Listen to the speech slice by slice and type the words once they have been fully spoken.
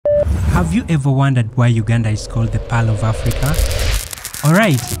Have you ever wondered why Uganda is called the Pearl of Africa?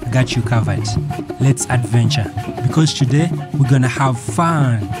 Alright, got you covered. Let's adventure, because today we're gonna have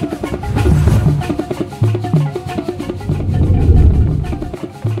fun.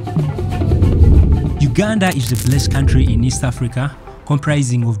 Uganda is a blessed country in East Africa,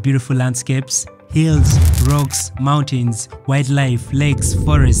 comprising of beautiful landscapes, hills, rocks, mountains, wildlife, lakes,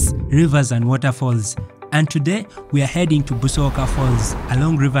 forests, rivers and waterfalls. And today we are heading to Busowoko Falls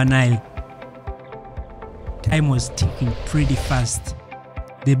along River Nile. Time was ticking pretty fast.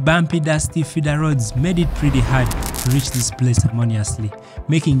 The bumpy, dusty feeder roads made it pretty hard to reach this place harmoniously,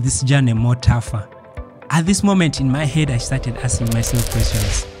 making this journey more tougher. At this moment in my head, I started asking myself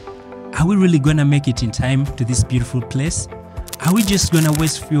questions. Are we really gonna make it in time to this beautiful place? Are we just gonna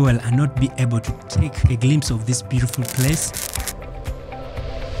waste fuel and not be able to take a glimpse of this beautiful place?